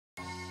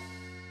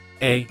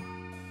A.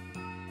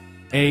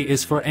 A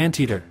is for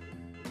anteater.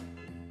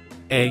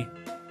 A.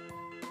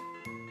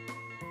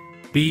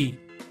 B.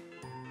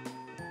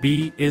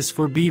 B is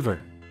for beaver.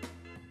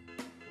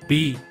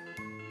 B.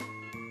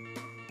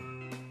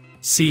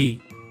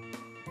 C.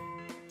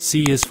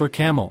 C is for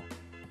camel.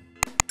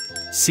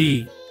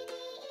 C.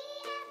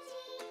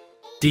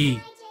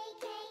 D.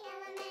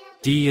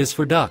 D is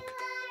for duck.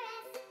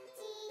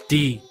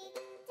 D.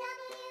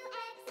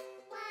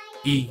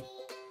 E.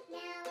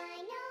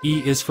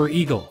 E is for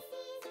eagle.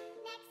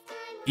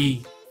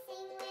 E.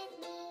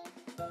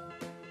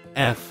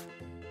 F.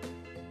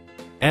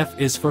 F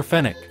is for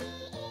fennec.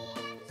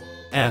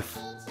 F.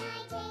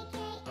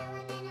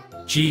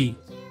 G.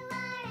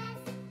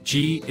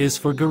 G is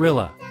for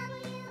gorilla.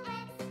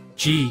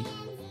 G.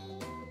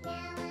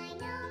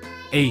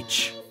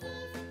 H.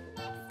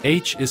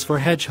 H is for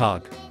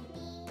hedgehog.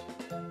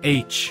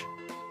 H.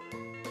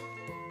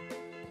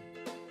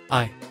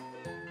 I.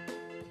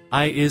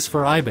 I is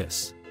for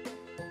ibis.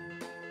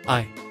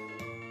 I.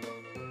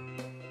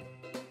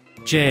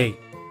 J.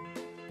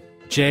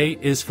 J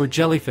is for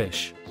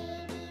jellyfish.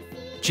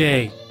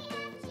 J.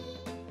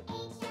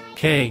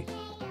 K.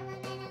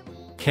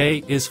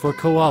 K is for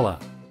koala.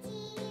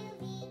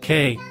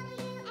 K.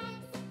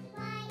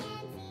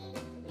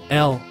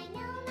 L.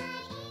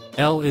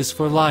 L is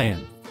for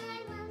lion.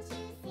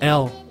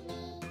 L.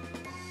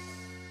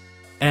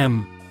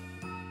 M.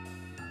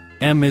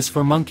 M is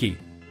for monkey.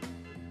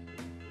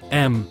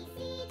 M.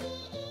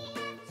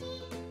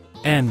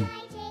 N.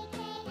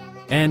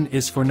 N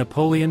is for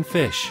Napoleon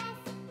fish.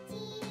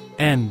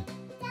 N.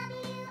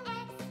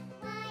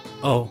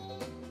 O.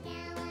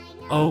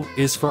 O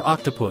is for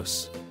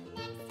octopus.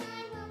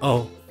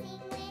 O.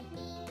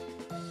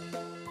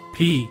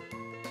 P.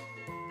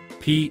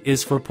 P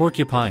is for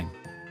porcupine.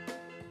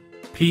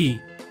 P.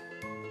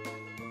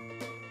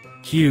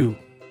 Q.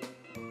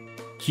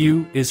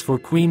 Q is for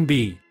queen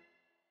bee.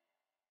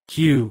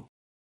 Q.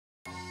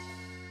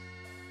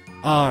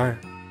 R.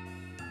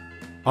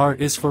 R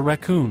is for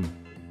raccoon.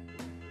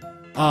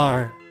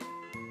 R.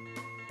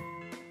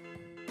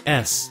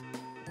 S.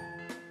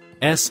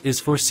 S is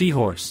for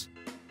seahorse.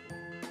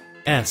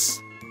 S.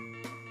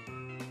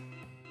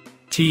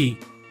 T.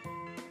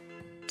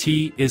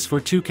 T is for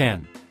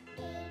toucan.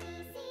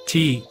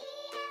 T.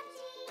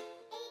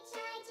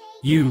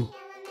 U.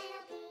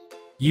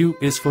 U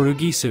is for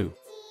ugisu.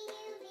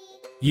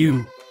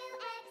 U.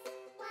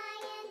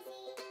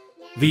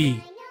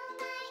 V.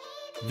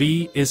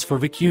 V is for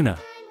vicuna.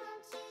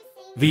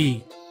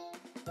 V.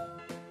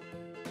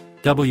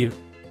 W.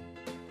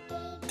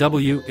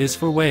 W is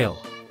for whale.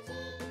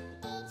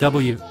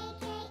 W.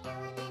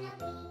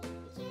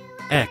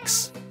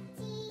 X.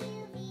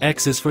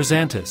 X is for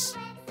xanthus.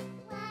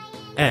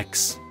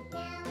 X.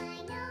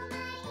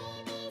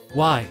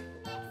 Y.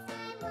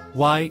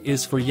 Y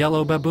is for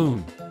yellow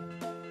baboon.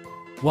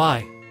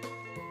 Y.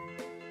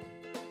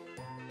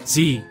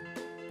 Z.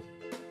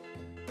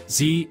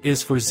 Z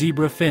is for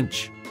zebra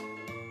finch.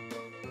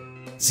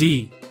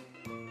 Z.